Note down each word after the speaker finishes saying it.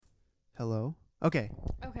Hello? Okay.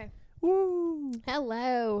 Okay. Woo!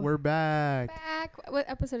 Hello. We're back. What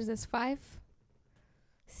episode is this? 5?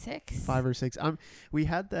 6? 5 or 6. We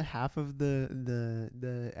had the half of the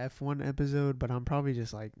F1 episode, but I'm probably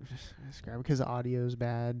just like scrap because the audio's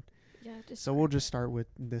bad. Yeah, So we'll just start with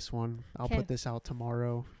this one. I'll put this out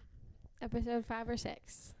tomorrow. Episode 5 or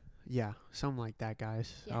 6. Yeah, something like that,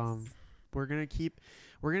 guys. Yes. We're gonna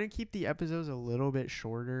keep the episodes a little bit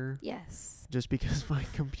shorter. Yes. Just because my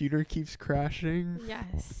computer keeps crashing.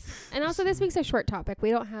 Yes. And also this week's a short topic.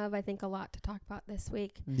 We don't have, I think, a lot to talk about this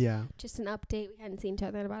week. Yeah. Just an update. We hadn't seen each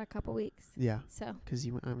other in about a couple weeks. Yeah. So. Because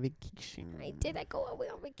you went on vacation. I did. I go away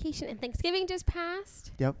on vacation, and Thanksgiving just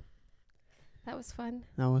passed. Yep. That was fun.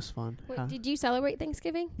 That was fun. Wait, did you celebrate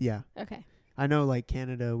Thanksgiving? Yeah. Okay. I know, like,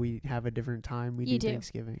 Canada, we have a different time. We do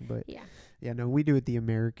Thanksgiving, but yeah, no, we do it the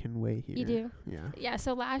American way here. You do? Yeah. Yeah,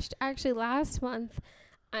 so last month,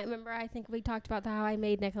 I think we talked about how I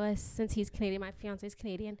made Nicholas, since he's Canadian, my fiance's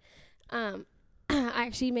Canadian. I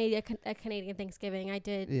actually made a Canadian Thanksgiving. I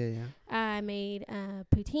did. Yeah. I made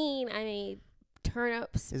poutine. I made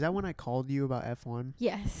turnips. Is that when I called you about F1?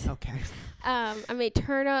 Yes. Okay. I made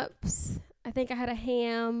turnips. I think I had a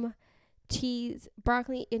ham, cheese,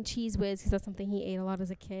 broccoli, and cheese whiz, because that's something he ate a lot as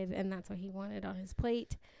a kid, and that's what he wanted on his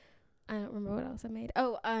plate. I don't remember what else I made.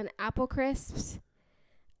 Oh, an apple crisps,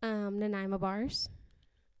 Nanaimo bars.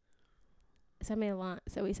 So I made a lot.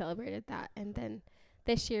 So we celebrated that. And then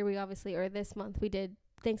this month, we did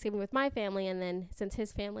Thanksgiving with my family. And then since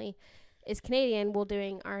his family is Canadian, we're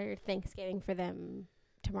doing our Thanksgiving for them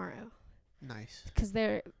tomorrow. Nice. Because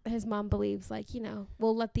his mom believes, like,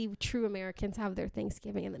 we'll let the true Americans have their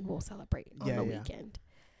Thanksgiving and then we'll celebrate on the weekend.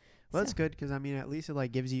 Well, that's good because, I mean, at least it,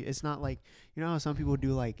 like, gives you, it's not like, you know how some people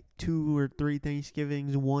do, like, 2 or 3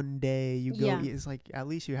 Thanksgivings one day. You go, it's like, at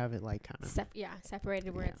least you have it, like, kind of.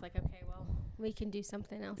 Separated where it's like, okay, well, we can do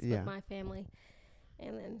something else with my family.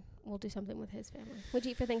 And then we'll do something with his family. What'd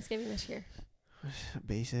you eat for Thanksgiving this year?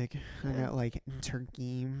 Basic. I got, like,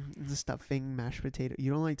 turkey, stuffing, mashed potato.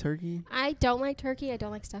 You don't like turkey? I don't like turkey. I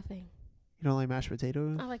don't like stuffing. You don't like mashed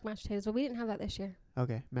potatoes? I like mashed potatoes, but we didn't have that this year.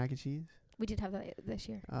 Okay. Mac and cheese? We did have that this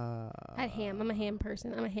year. I had ham. I'm a ham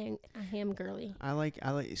person. I'm a ham girly. I like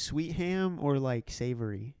sweet ham or like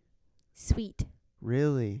savory. Sweet.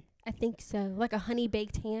 Really? I think so. Like a honey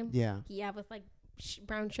baked ham. Yeah. Yeah, with like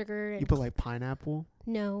brown sugar. And you put like pineapple?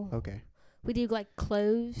 No. Okay. We do like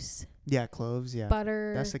cloves. Yeah, cloves. Yeah.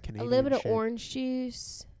 Butter. That's a Canadian. A little bit shit. of orange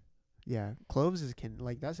juice. Yeah, cloves is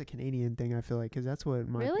that's a Canadian thing. I feel like because that's what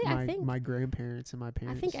my grandparents and my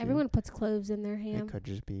parents. I think everyone puts cloves in their ham. It could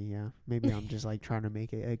just be Maybe I'm just like trying to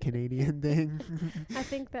make it a Canadian thing. I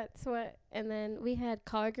think that's what. And then we had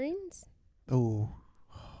collard greens. Oh.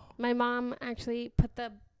 My mom actually put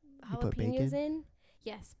the put jalapenos in.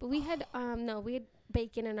 Yes, but we had we had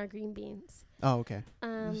bacon in our green beans. Oh, okay.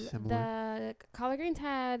 The collard greens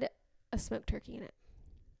had a smoked turkey in it.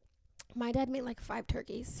 My dad made like 5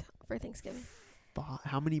 turkeys for Thanksgiving.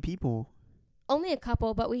 How many people? Only a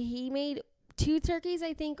couple, but he made 2 turkeys,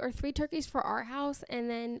 I think, or 3 turkeys for our house, and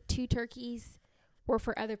then 2 turkeys were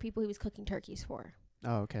for other people he was cooking turkeys for.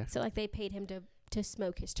 Oh, okay. So like they paid him to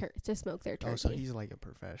smoke to smoke their turkey. Oh, so he's like a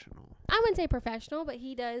professional. I wouldn't say professional, but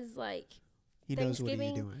he does like he knows what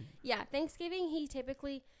he's doing. Yeah, Thanksgiving he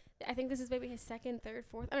typically, I think this is maybe his 2nd, 3rd,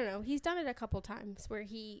 4th. I don't know. He's done it a couple times where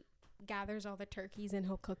he gathers all the turkeys and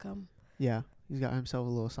he'll cook them. Yeah, he's got himself a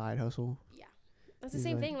little side hustle. Yeah, that's the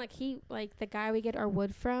same thing. Like the guy we get our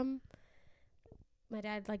wood from. My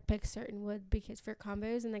dad like picks certain wood because for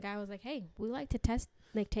combos, and the guy was like, "Hey, we like to taste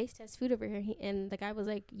test food over here." And the guy was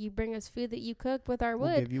like, "You bring us food that you cook with our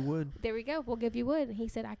wood. We'll give you wood. There we go. We'll give you wood." And he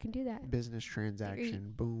said, "I can do that." Business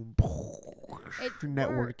transaction. Boom.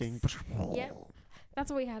 Networking. Yep,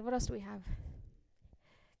 that's what we had. What else do we have?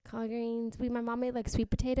 Collard greens. My mom made like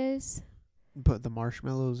sweet potatoes. Put the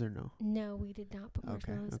marshmallows or no? No, we did not put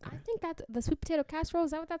marshmallows. Okay. I think that's the sweet potato casserole.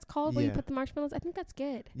 Is that what that's called? Where you put the marshmallows? I think that's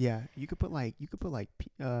good. Yeah, you could put like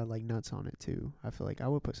nuts on it too. I feel like I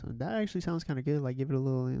would put some. That actually sounds kind of good. Like give it a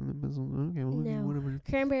little. Okay, whatever.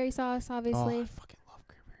 Cranberry sauce, obviously. Oh, I fucking love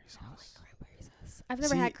cranberry sauce. I like cranberry sauce. I've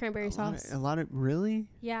never had cranberry sauce. A lot of really?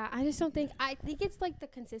 Yeah, I just don't think. I think it's like the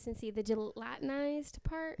consistency, the gelatinized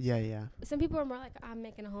part. Yeah. Some people are more like, I'm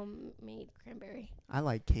making a homemade cranberry. I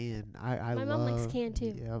like canned. My mom likes canned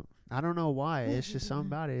too. Yep. I don't know why. It's just something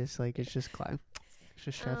about it. It's like it's just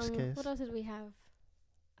chef's kiss. What else did we have?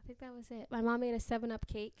 I think that was it. My mom made a 7-Up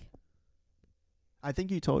cake. I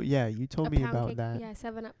think you told me about cake. that. Yeah,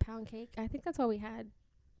 7-Up pound cake. I think that's all we had.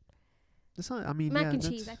 That's not. I mean, mac and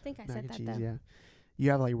cheese. I think I said that though. Yeah. You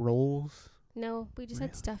have like rolls. No, we just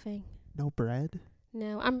had stuffing. No bread.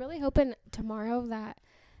 No, I'm really hoping tomorrow that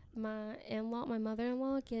my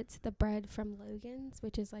mother-in-law gets the bread from Logan's,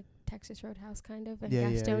 which is like Texas Roadhouse kind of, in Yeah,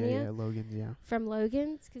 Gastonia. Logan's, yeah. From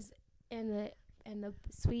Logan's, and the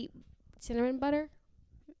sweet cinnamon butter.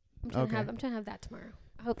 I'm trying to have that tomorrow.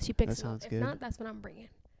 I hope she picks it up. If not, that's what I'm bringing.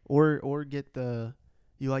 Or get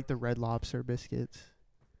you like the Red Lobster biscuits?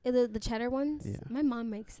 The cheddar ones? Yeah. My mom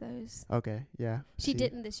makes those. Okay, yeah. She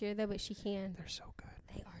didn't this year though, but she can. They're so good.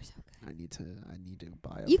 They are so good. I need to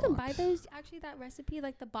buy a You box. can buy those, actually, that recipe,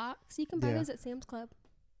 like the box. You can buy those at Sam's Club.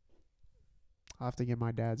 I'll have to get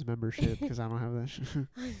my dad's membership because I don't have that shit.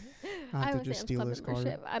 I have to just steal his card.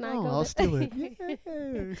 And I'll steal it.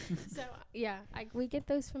 So, yeah, we get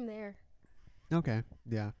those from there. Okay,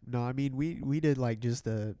 yeah. No, I mean, we did like just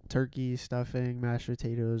the turkey stuffing, mashed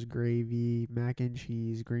potatoes, gravy, mac and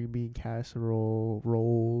cheese, green bean casserole,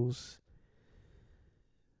 rolls.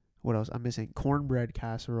 What else? I'm missing cornbread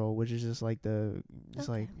casserole, which is just like it's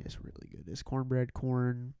really good. It's cornbread,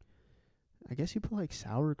 corn. I guess you put like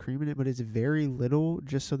sour cream in it, but it's very little,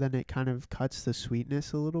 just so then it kind of cuts the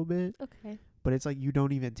sweetness a little bit. Okay. But it's like you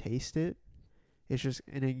don't even taste it. It's just,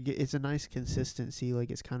 and it's a nice consistency. Like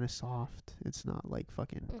it's kind of soft. It's not like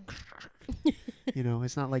fucking,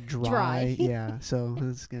 it's not like dry. Yeah. So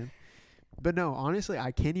that's good. But no, honestly,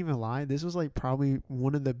 I can't even lie. This was like probably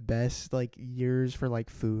one of the best like years for like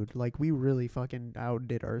food. Like we really fucking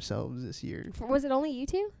outdid ourselves this year. Was it only you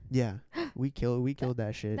two? Yeah, we killed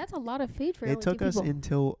that shit. That's a lot of food for. It took us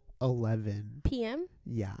until 11 p.m.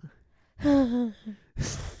 Yeah.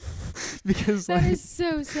 Because that is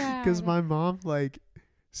so sad. Because my mom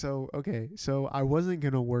so I wasn't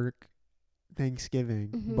gonna work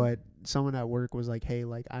Thanksgiving, but someone at work was like, hey,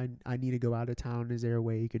 like I need to go out of town. Is there a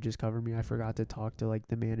way you could just cover me? I forgot to talk to like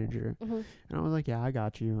the manager. And I was like, yeah, I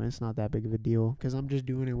got you. It's not that big of a deal because I'm just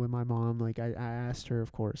doing it with my mom. Like I asked her,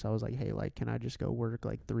 of course. I was like, hey, like can I just go work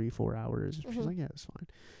like 3-4 hours? She's like, yeah, it's fine.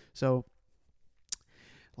 So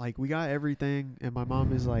like we got everything, and my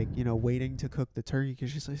mom is like, waiting to cook the turkey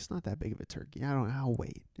because she's like, it's not that big of a turkey. I'll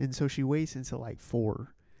wait. And so she waits until like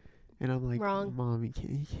 4. And I'm like, wrong. Mom, you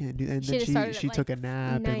can't do that. And then she took a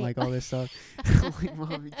nap and like all this stuff. I'm like,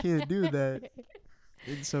 Mom, you can't do that.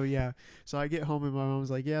 And so, yeah. So I get home and my mom's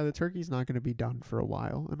like, yeah, the turkey's not going to be done for a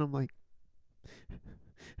while. And I'm like,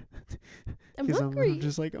 I'm hungry. I'm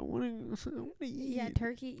just like, I want to eat. Yeah,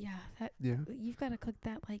 turkey. Yeah. You've got to cook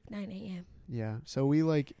that like 9 a.m. Yeah. So we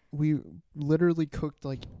literally cooked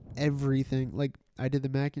like everything. Like I did the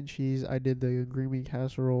mac and cheese. I did the green bean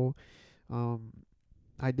casserole.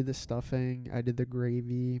 I did the stuffing. I did the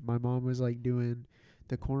gravy. My mom was like doing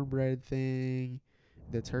the cornbread thing,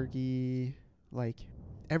 the turkey, like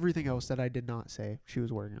everything else that I did not say she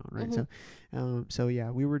was working on, right? So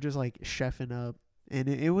yeah, we were just like chefing up, and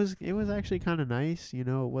it was actually kind of nice, It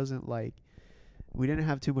wasn't like we didn't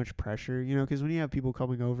have too much pressure, because when you have people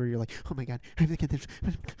coming over, you're like, oh my god, I have to get this,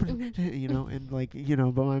 and like,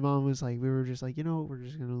 but my mom was like, we were just like, we're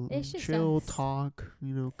just gonna chill, talk,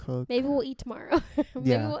 cook. Maybe we'll eat tomorrow.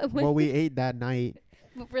 Well, we ate that night.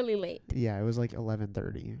 Really late. Yeah, it was like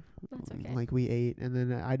 11:30. That's okay. Like we ate, and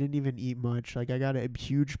then I didn't even eat much. Like I got a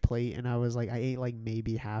huge plate, and I was like, I ate like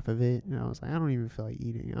maybe half of it, and I was like, I don't even feel like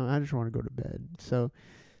eating. I just want to go to bed. So,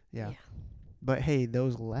 yeah. But hey,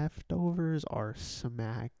 those leftovers are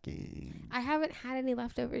smacking. I haven't had any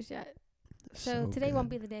leftovers yet. So today won't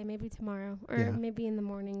be the day. Maybe tomorrow. Or maybe in the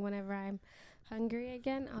morning whenever I'm hungry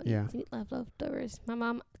again. I'll eat leftovers. My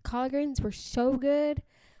mom, collard greens were so good.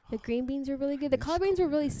 The green beans were really good. The collard greens were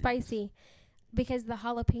really spicy because the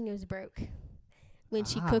jalapenos broke when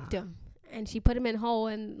she cooked them. And she put them in whole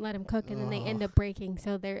and let them cook, and then they end up breaking.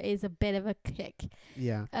 So there is a bit of a kick.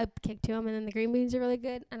 Yeah. A kick to them. And then the green beans are really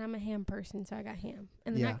good. And I'm a ham person, so I got ham.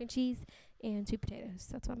 And the mac and cheese and sweet potatoes.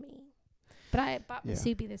 That's what I'm eating. But I bought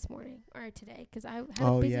musubi this morning, or today, because I had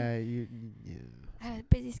a busy... I had a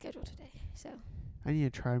busy schedule today, so... I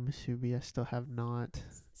need to try musubi. I still have not.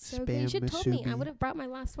 So good. You should have told me. I would have brought my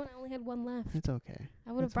last one. I only had one left. It's okay.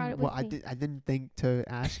 I would have brought it with me. I didn't think to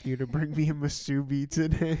ask you to bring me a musubi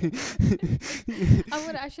today.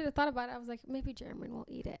 I should have thought about it. I was like, maybe Jeremy will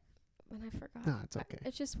eat it. And I forgot. No, it's okay.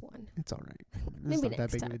 It's just one. It's all right. It's not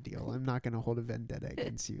that big of a deal. I'm not going to hold a vendetta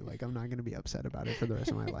against you. Like, I'm not going to be upset about it for the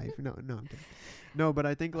rest of my life. No, I'm kidding. No, but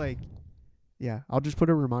I think, like, yeah, I'll just put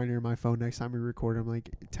a reminder in my phone next time we record. I'm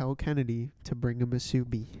like, tell Kennedy to bring a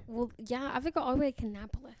musubi. Well, yeah, I have to go all the way to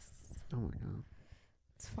Kannapolis. Oh, my God.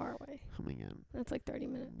 It's far away. Oh, my God. That's like 30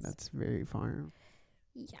 minutes. That's very far.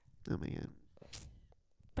 Yeah. Oh, my God.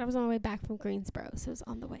 But I was on my way back from Greensboro, so it was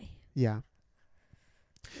on the way. Yeah.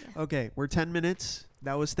 Okay, we're 10 minutes.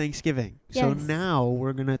 That was Thanksgiving. Yes. So now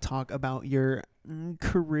we're going to talk about your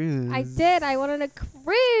Cruise. I did. I went on a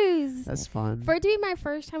cruise. That's fun. For it to be my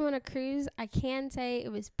first time on a cruise, I can say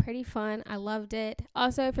it was pretty fun. I loved it.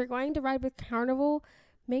 Also, if you're going to ride with Carnival,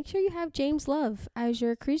 make sure you have James Love as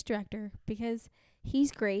your cruise director because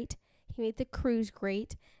he's great. He made the cruise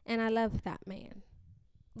great, and I love that man.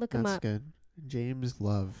 Look him up. That's good. James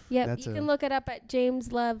Love. Yep, you can look it up at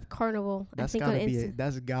James Love Carnival. That's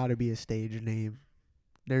gotta be a stage name.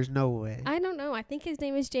 There's no way. I don't know. I think his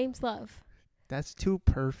name is James Love. That's too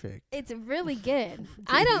perfect. It's really good.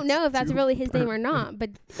 I don't know if that's really his name or not,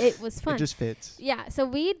 but it was fun. It just fits. Yeah. So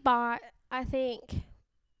we'd bought, I think,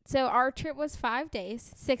 so our trip was 5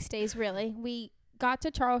 days, 6 days really. We got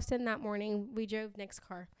to Charleston that morning. We drove Nick's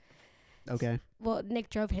car. Okay. Well, Nick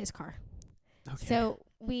drove his car. Okay. So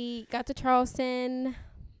we got to Charleston,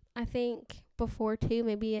 I think, before 2,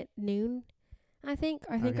 maybe at noon, I think.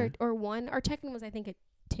 Okay. Or 1. Our check-in was, I think, at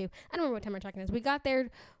 2. I don't remember what time our check-in is. We got there,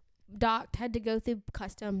 docked, had to go through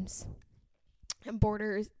customs and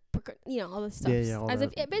borders, all this stuff. Yeah, all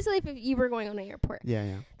that. Basically, if you were going on an airport.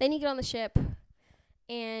 Yeah. Then you get on the ship,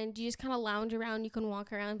 and you just kind of lounge around. You can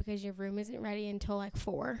walk around because your room isn't ready until like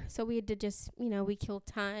 4. So we had to just, we killed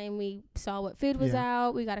time. We saw what food was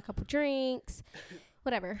out. We got a couple drinks,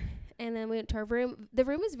 whatever. And then we went to our room. The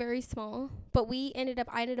room is very small, but I ended up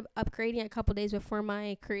upgrading a couple days before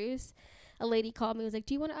my cruise. A lady called me and was like,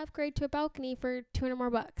 do you want to upgrade to a balcony for $200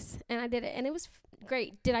 more? And I did it. And it was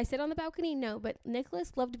great. Did I sit on the balcony? No, but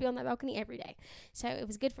Nicholas loved to be on that balcony every day. So it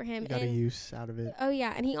was good for him. You got a use out of it. Oh,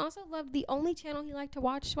 yeah. And he also loved the only channel he liked to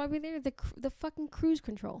watch while we were there, the fucking cruise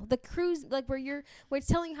control. The cruise, like where it's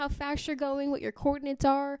telling you how fast you're going, what your coordinates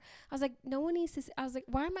are. I was like, no one needs to. I was like,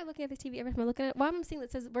 why am I looking at this TV every time I'm looking at it? Why am I seeing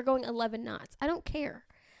that says we're going 11 knots? I don't care.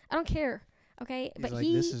 Okay, He's like,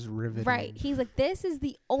 this is riveting. Right. He's like, this is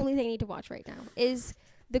the only thing I need to watch right now is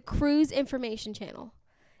the cruise information channel,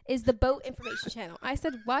 is the boat information channel. I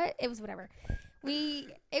said, what? It was whatever.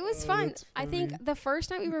 It was fun. I think the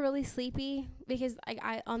first night we were really sleepy because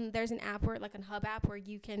there's an app where like a hub app where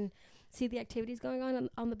you can see the activities going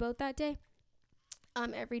on the boat that day,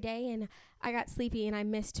 every day. And I got sleepy and I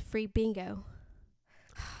missed free bingo.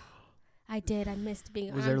 I did. I missed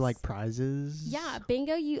bingo. Was there like prizes? Yeah,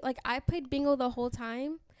 bingo. I played bingo the whole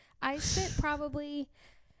time. I spent probably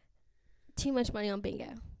too much money on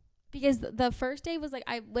bingo because the first day was like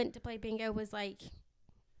I went to play bingo was like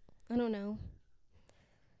I don't know.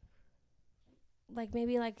 Like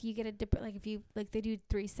maybe like you get if you like they do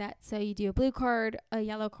 3 sets, so you do a blue card, a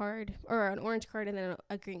yellow card, or an orange card, and then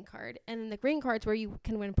a green card. And then the green card's where you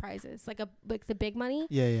can win prizes, like the big money.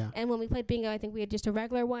 Yeah. And when we played bingo, I think we had just a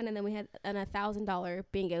regular one, and then we had a $1,000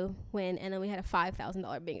 bingo win, and then we had a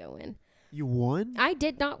 $5,000 bingo win. You won? I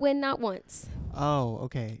did not win, not once. Oh,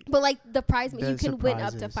 okay. But like the prize, you can win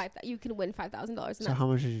up to You can win $5,000. So how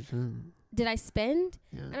much did you spend? Did I spend?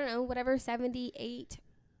 Yeah. I don't know, whatever 78.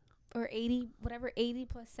 Or 80, whatever 80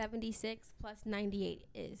 plus 76 plus 98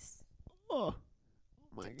 is. Oh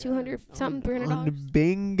my God. 200 something, $300. On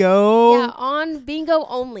bingo? Yeah, on bingo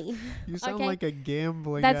only. You sound like a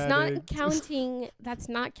gambling That's addict. That's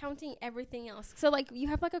not counting everything else. So like you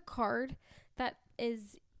have like a card that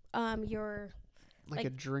is your like a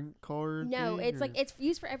drink card? No, it's like it's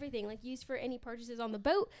used for everything. Like used for any purchases on the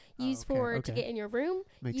boat, used to get in your room,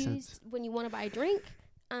 Makes sense. When you want to buy a drink.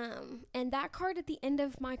 And that card at the end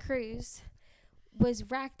of my cruise was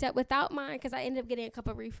racked up without mine because I ended up getting a couple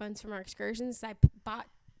of refunds from our excursions. I bought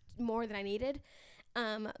more than I needed.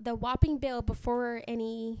 The whopping bill before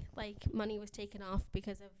any like money was taken off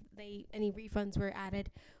because of any refunds were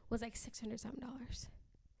added was like $600 something.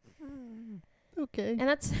 Okay. And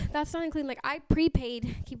that's not including like I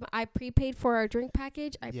prepaid for our drink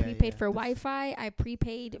package. I prepaid for Wi-Fi. I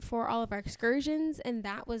prepaid for all of our excursions, and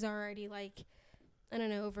that was already like I don't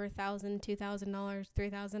know, over $1,000, $2,000,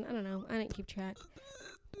 $3,000. I don't know. I didn't keep track.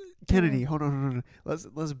 Kennedy, hold on. Let's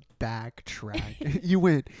backtrack. You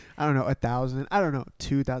went, I don't know, 1,000. I don't know,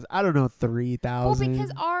 2,000. I don't know, 3,000.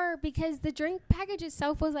 Well, because the drink package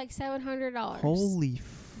itself was like $700. Holy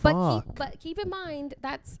fuck! But keep in mind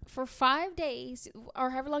that's for 5 days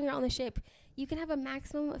or however long you're on the ship. You can have a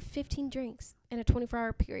maximum of 15 drinks in a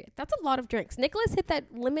 24-hour period. That's a lot of drinks. Nicholas hit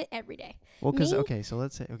that limit every day. Well, because so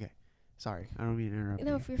let's say Sorry, I don't mean to interrupt.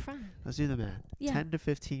 No, if you're fine. Let's do the math. Yeah. $10 to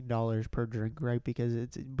 $15 per drink, right? Because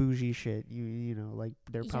it's bougie shit. You know, like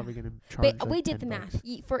they're probably gonna charge. But we did the math.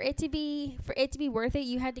 For it to be worth it,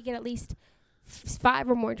 you had to get at least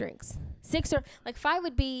 5 or more drinks. 6 or like 5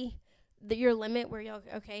 would be your limit where you're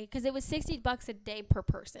okay. Because it was $60 a day per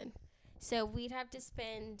person, so we'd have to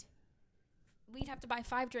buy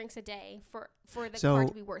 5 drinks a day for the card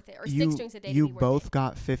to be worth it, or 6 drinks a day. You to be worth both it.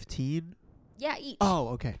 got 15. Yeah, each. Oh,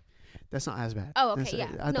 okay. That's not as bad. Oh, okay, That's,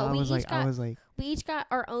 yeah. I No, thought we I was each like, got- I was like, We each got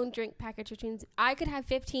our own drink package, which means I could have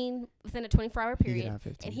 15 within a 24-hour he period, could have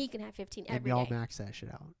 15. and he can have 15 And every y'all day. maxed that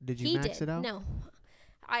shit out. Did you He max did. it out? No,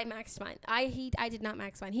 I maxed mine. I did not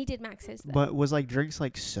max mine. He did max his. Though. But was like drinks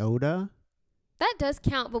like soda? That does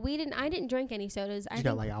count, but I didn't drink any sodas. You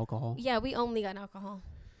got like alcohol? Yeah, we only got alcohol.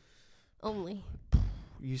 Only.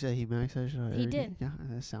 You said he maxed that shit out. He did. Yeah,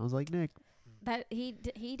 that sounds like Nick. That he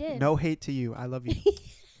did. No hate to you. I love you.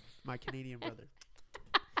 My Canadian brother.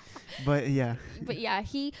 But yeah. But yeah, I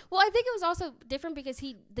think it was also different because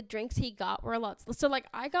the drinks he got were a lot. So like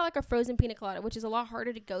I got like a frozen pina colada, which is a lot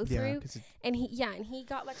harder to go through. And he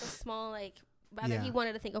got like a small like whether he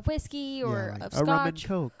wanted to think of whiskey or of scotch. A rum and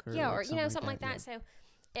Coke. Or or something like that. Yeah.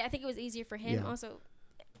 So I think it was easier for him. Yeah. Also,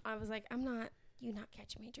 I was like, you not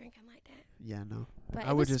catching me drinking like that. Yeah, no. But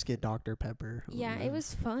I would just get Dr. Pepper. Yeah, it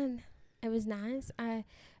was fun. It was nice.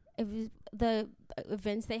 It was the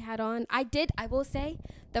events they had on. I will say,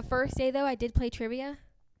 the first day though, I did play trivia.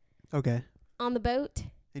 Okay. On the boat.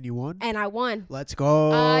 And you won? And I won. Let's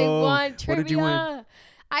go. I won trivia. What did you win?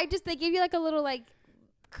 They gave you like a little like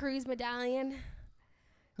cruise medallion.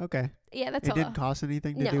 Okay. Yeah, that's it all. It didn't cost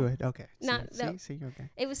anything to do it. Okay. See, okay.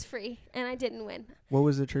 It was free, and I didn't win. What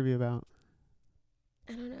was the trivia about?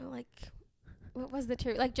 I don't know, like, what was the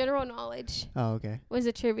trivia? Like, general knowledge. Oh, okay. Was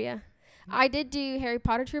the trivia. I did do Harry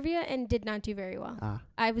Potter trivia and did not do very well.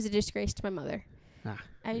 I was a disgrace to my mother.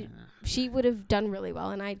 She would have done really well,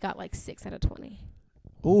 and I got like 6 out of 20.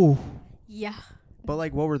 Ooh. Yeah. But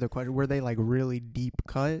like, what were the questions? Were they like really deep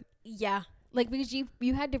cut? Yeah. Like, because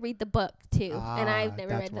you had to read the book too, and I've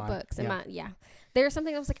never read the books. And there was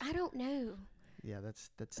something I was like, I don't know. Yeah, that's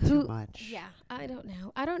too much. Yeah, I don't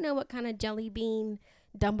know. I don't know what kind of jelly bean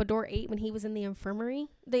Dumbledore ate when he was in the infirmary.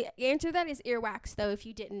 The answer to that is earwax, though. If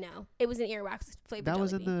you didn't know, it was an earwax flavored. That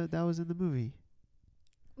was in the movie.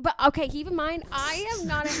 But okay, keep in mind, I am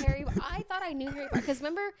not a Harry. I thought I knew Harry Potter because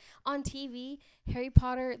remember on TV, Harry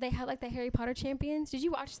Potter. They had like the Harry Potter champions. Did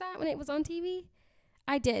you watch that when it was on TV?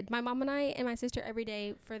 I did. My mom and I and my sister every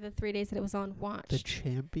day for the 3 days that it was on watched. The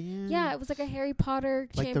champion? Yeah, it was like a Harry Potter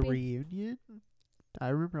champion. Like the reunion? I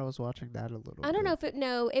remember I was watching that a little bit. I don't know if it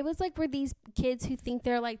was like where these kids who think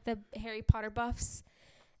they're like the Harry Potter buffs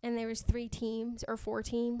and there was 3 teams or 4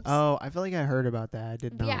 teams. Oh, I feel like I heard about that. I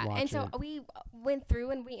did not watch it. Yeah, and so we went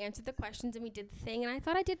through and we answered the questions and we did the thing and I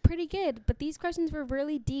thought I did pretty good, but these questions were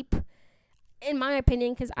really deep in my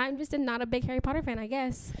opinion because I'm just not a big Harry Potter fan, I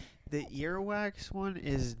guess. The earwax one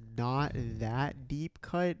is not that deep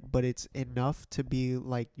cut, but it's enough to be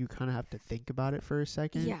like you kind of have to think about it for a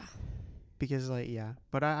second. Yeah. Because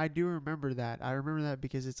but I do remember that. I remember that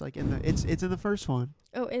because it's like it's in the first one.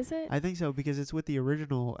 Oh, is it? I think so because it's with the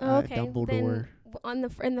original okay. Dumbledore. Then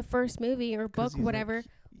in the first movie or book, whatever.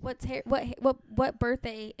 Like, what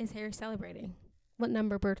birthday is Harry celebrating? What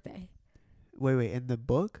number birthday? Wait, in the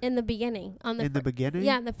book? In the beginning, the beginning.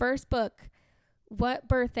 Yeah, in the first book. What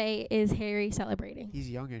birthday is Harry celebrating? He's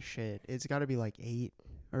young as shit. It's got to be like 8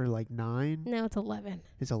 or like 9. No, it's 11.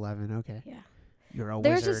 It's 11. Okay. Yeah. You're a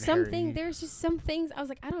There's wizard, just some Harry. There's just some things I was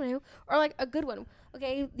like, I don't know, or like a good one.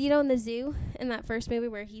 Okay, in the zoo in that first movie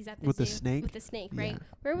where he's at the with zoo the snake. with the snake, right? Yeah.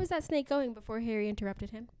 Where was that snake going before Harry interrupted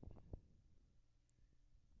him?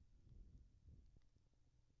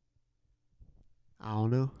 I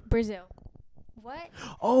don't know. Brazil. What?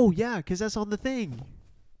 Oh yeah, because that's on the thing.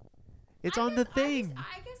 It's on the thing.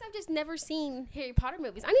 I guess I've just never seen Harry Potter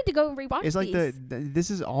movies. I need to go and rewatch It's like these.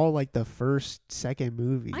 this is all like the second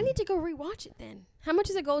movie. I need to go rewatch it then. How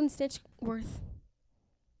much is a golden snitch worth?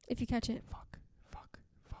 If you catch it. Fuck.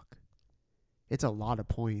 It's a lot of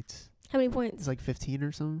points. How many points? It's like 15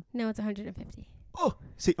 or something. No, it's 150. Oh,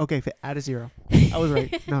 see, okay, add a 0. I was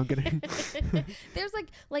right. No, I'm kidding. There's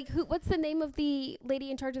like who? What's the name of the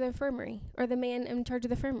lady in charge of the infirmary or the man in charge of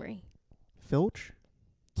the infirmary? Filch.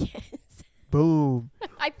 Yes. Boom.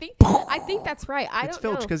 I think that's right. It's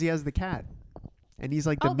Filch because he has the cat, and he's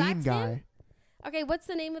like the mean guy. Him? Okay, what's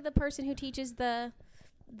the name of the person who teaches the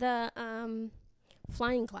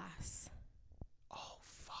flying class? Oh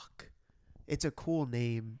fuck! It's a cool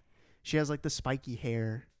name. She has like the spiky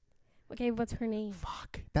hair. Okay, what's her name?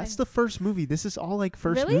 Fuck. That's the first movie. This is all like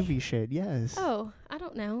first movie shit. Yes. Oh, I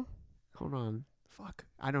don't know. Hold on. Fuck.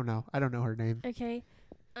 I don't know. I don't know her name. Okay.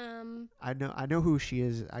 I know who she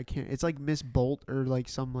is. I can't. It's like Miss Bolt or like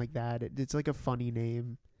something like that. It's like a funny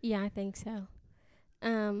name. Yeah, I think so.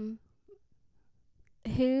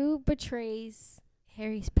 Who betrays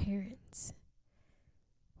Harry's parents?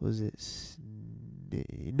 Was it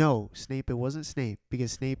no, Snape. It wasn't Snape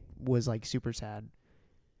because Snape was like super sad.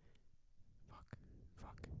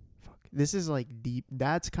 Fuck. This is like deep.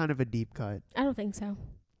 That's kind of a deep cut. I don't think so.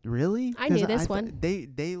 Really? I knew 'Cause this thought one.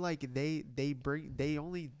 They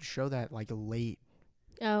only show that like late.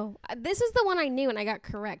 Oh, this is the one I knew and I got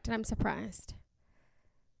correct, and I'm surprised.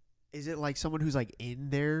 Is it like someone who's like in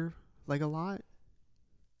there like a lot?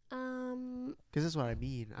 Because that's what I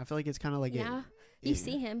mean. I feel like it's kind of like yeah. You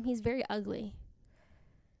see him. He's very ugly.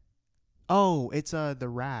 Oh, it's the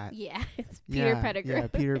rat. Yeah, it's Peter Pettigrew. Yeah,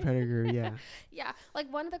 Peter Pettigrew. Yeah. Yeah,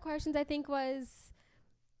 like one of the questions I think was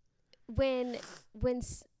when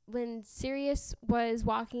Sirius was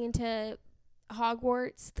walking into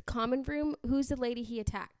Hogwarts, the common room, who's the lady he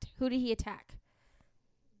attacked? Who did he attack?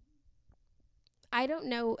 I don't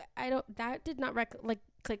know. That did not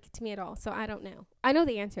click to me at all. So I don't know. I know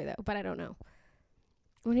the answer though, but I don't know.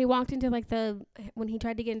 When he walked into when he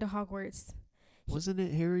tried to get into Hogwarts. Wasn't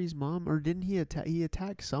it Harry's mom, or didn't he attack? He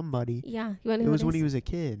attacked somebody. Yeah, you want to it know was when he was a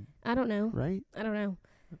kid. I don't know. Right? I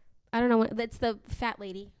don't know. That's the fat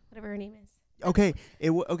lady, whatever her name is. Okay,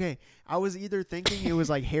 okay. I was either thinking it was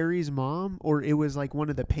like Harry's mom, or it was like one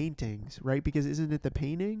of the paintings, right? Because isn't it the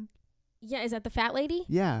painting? Yeah, is that the fat lady?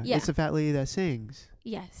 Yeah, it's the fat lady that sings.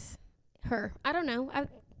 Yes, her. I don't know.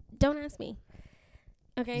 Don't ask me.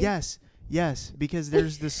 Okay. Yes, because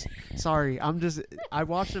there's this. Sorry, I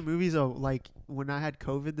watched the movies like when I had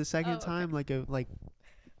COVID the second time, like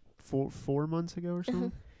 4 months ago or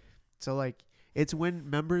something. So like it's when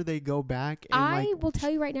remember they go back. And I will tell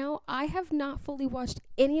you right now, I have not fully watched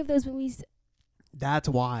any of those movies. That's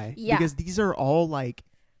why. Yeah. Because these are all like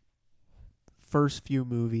first few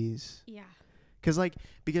movies. Yeah.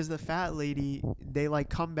 Because the fat lady, they like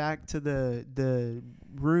come back to the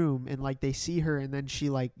room and like they see her, and then she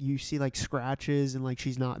like you see like scratches and like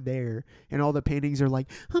she's not there, and all the paintings are like,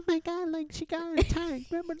 oh my god, like she got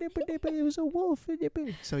attacked, it was a wolf.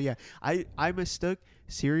 So yeah, I mistook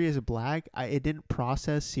Sirius Black. It didn't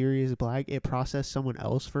process Sirius Black. It processed someone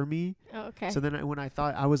else for me. Oh, okay. So then when I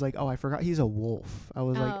thought, I was like, oh, I forgot he's a wolf. I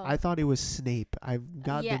was like, I thought it was Snape. I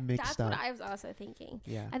got them mixed up. That's what I was also thinking.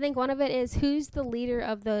 Yeah. I think one of it is who's the leader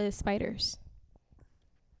of the spiders.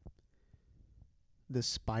 The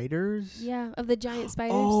spiders? Yeah, of the giant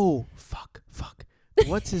spiders. Oh, fuck.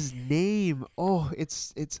 What's his name? Oh,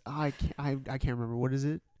 it's I can't remember. What is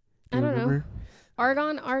it? I don't know.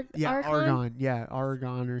 Argon. Yeah,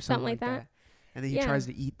 Argon or something like that. And then he tries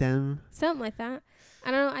to eat them. Something like that.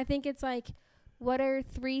 I don't know. I think it's like, what are the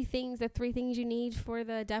three things you need for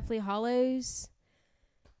the Deathly Hallows?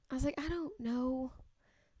 I was like, I don't know.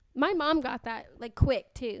 My mom got that like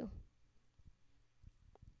quick too.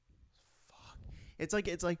 It's like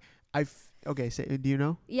okay. So do you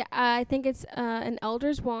know? Yeah, I think it's an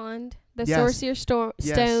Elder's Wand, the Yes. Sorcerer's Stone,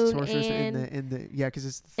 and the because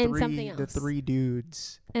it's the three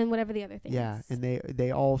dudes, and whatever the other thing. Yeah, is. and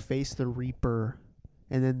they all face the Reaper,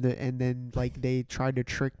 and then like they try to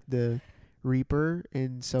trick the Reaper,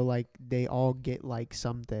 and so like they all get like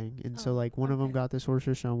something, and so like one of them got the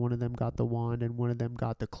Sorcerer's Stone, one of them got the wand, and one of them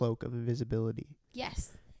got the cloak of invisibility.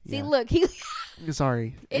 Yes. See, look, he.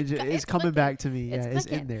 Sorry, it's coming back to me. Yeah, it's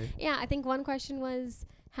in there. Yeah, I think one question was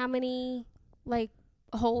how many like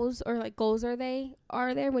holes or like goals are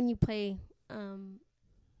there when you play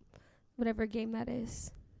whatever game that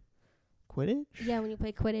is. Quidditch? Yeah, when you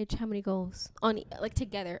play Quidditch, how many goals on like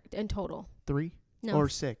together in total? 3? No, or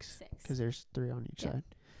 6? Because there's 3 on each side.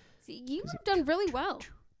 See, you've done really well.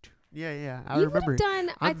 Yeah. I remember.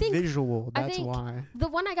 I think visual. That's why. The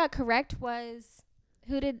one I got correct was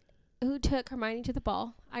who took Hermione to the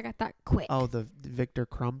ball. I got that quick. Oh, the Victor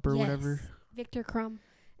Crump or whatever. Victor Crumb.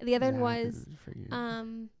 And the other one was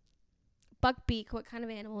Buckbeak. What kind of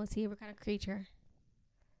animal is he? What kind of creature?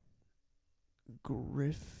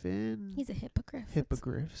 Griffin. He's a hippogriff.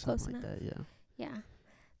 Hippogriff, something like that. Yeah. Yeah,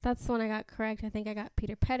 that's the one I got correct. I think I got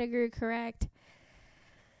Peter Pettigrew correct.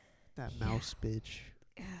 That mouse bitch.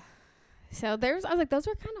 So I was like, those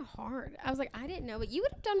were kind of hard. I was like, I didn't know, but you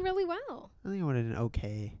would have done really well. I think I would have done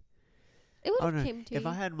okay. It would have came to if you.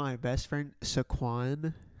 I had my best friend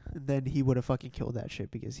Saquon, then he would have fucking killed that shit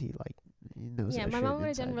because he knows. Yeah, that my shit mom would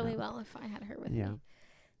have done really now. well if I had her with me.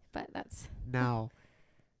 But that's now.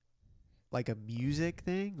 Like a music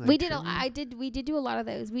thing. Like we did do a lot of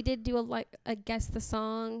those. We did do a guess the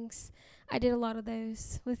songs. I did a lot of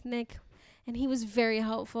those with Nick, and he was very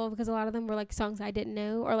helpful because a lot of them were like songs I didn't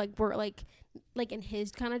know or like were like in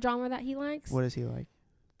his kind of genre that he likes. What is he like?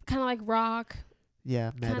 Kind of like rock.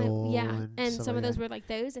 Yeah, metal. And some of those were like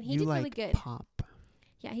those, and he did really good. Pop.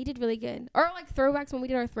 Yeah, he did really good. Or like throwbacks when we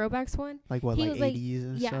did our throwbacks one. Like what, he like 80s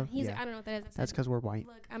and stuff? He's like, I don't know what that is. That's because we're white.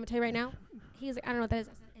 Look, I'm gonna tell you right now. He's like, I don't know what that is.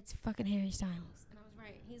 I said, it's fucking Harry Styles, and I was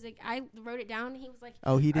right. He's like, I wrote it down. And he was like,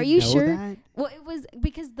 oh, he didn't Are you know sure? that? Well, it was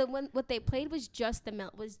because what they played was just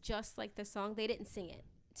the like the song. They didn't sing it.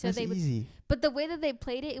 So That's they would, easy. but the way that they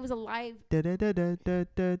played it, it was a live. Da, da, da, da, da,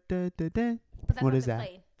 da, da, da, da. But that's What not is they that?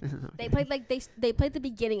 played. Okay. They played like they played the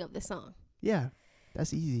beginning of the song. Yeah,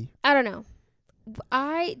 that's easy. I don't know.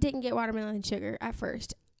 I didn't get Watermelon and Sugar at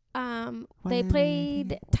first. They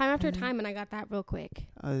played Time After Time, and I got that real quick.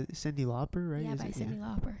 Cyndi Lauper, right? Yeah, Is by it? Cyndi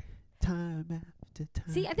Lauper. Time after time.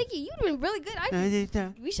 See, I think you've been really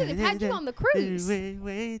good. We should have had you on the cruise.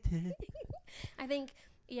 I think,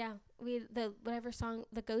 yeah, we the whatever song,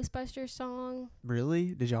 the Ghostbusters song.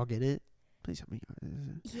 Really? Did y'all get it? Please help me.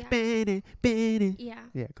 Yeah. Yeah.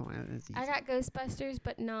 Yeah, come on. That's easy. I got Ghostbusters,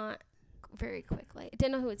 but not very quickly.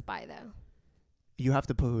 Didn't know who it's by though. You have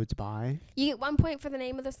to put who it's by. You get 1 point for the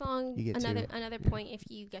name of the song. You get another point if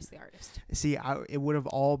you guess the artist. See, it would have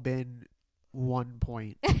all been 1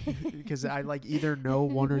 point because I like either know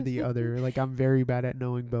one or the other. Like I'm very bad at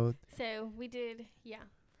knowing both. So we did, yeah.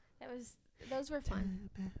 Those were fun.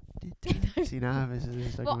 See now,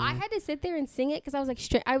 Well, I had to sit there and sing it because I was like,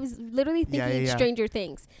 I was literally thinking of Stranger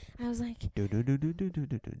Things. I was like,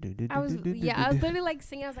 I was literally like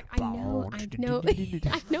singing. I was like, I know, I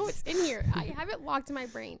know it's in here. I have it locked in my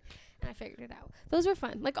brain, and I figured it out. Those were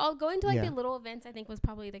fun. Like, going to like the little events, I think was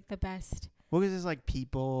probably like the best. Well, because it's like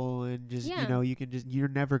people and just you're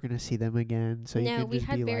never gonna see them again. So no, you can we just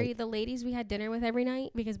had be the ladies we had dinner with every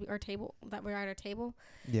night because we're at our table.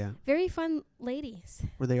 Yeah. Very fun ladies.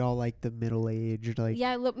 Were they all like the middle aged? Like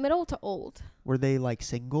middle to old. Were they like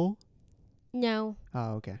single? No.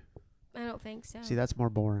 Oh, okay. I don't think so. See, that's more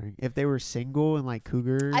boring. If they were single and like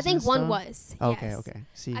cougars, I think and one stuff? was. Okay, yes. okay.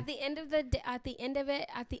 See, at the end of it,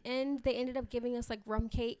 they ended up giving us like rum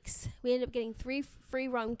cakes. We ended up getting 3 free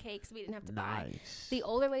rum cakes we didn't have to buy. The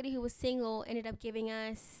older lady who was single ended up giving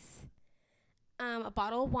us a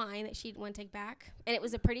bottle of wine that she didn't want to take back, and it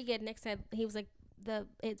was a pretty good. Nick said he was like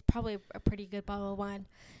it's probably a pretty good bottle of wine.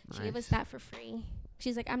 She gave us that for free.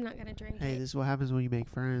 She's like, I'm not going to drink it. Hey, this is what happens when you make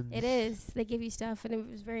friends. It is. They give you stuff, and it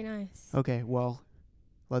was very nice. Okay, well,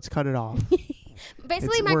 let's cut it off.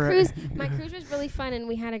 Basically, my cruise was really fun, and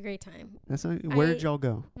we had a great time. Where did y'all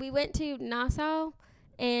go? We went to Nassau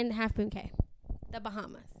and Half Moon Cay, the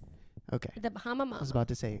Bahamas. Okay. The Bahama Mama. I was about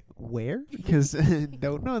to say, where? Because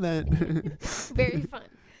don't know that. Very fun.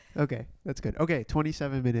 Okay, that's good. Okay,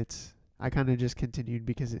 27 minutes. I kind of just continued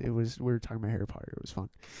because we were talking about Harry Potter. It was fun.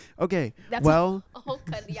 Okay, that's a whole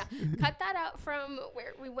cut. Yeah, cut that out from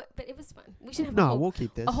where we went, but it was fun. We should have we'll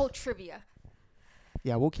keep this. A whole trivia.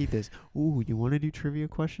 Yeah, we'll keep this. Ooh, you want to do trivia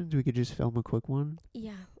questions? We could just film a quick one.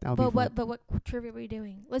 Yeah. But what trivia are we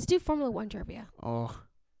doing? Let's do Formula 1 trivia. Oh,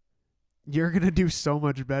 you're gonna do so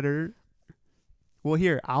much better. Well,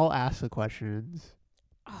 here, I'll ask the questions.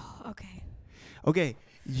 Oh, okay. Okay,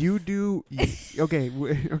 you do. Okay,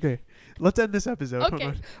 okay. Let's end this episode.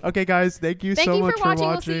 Okay. Okay, guys. Thank you so much for watching.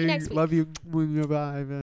 We'll see you next week. Love you. Bye.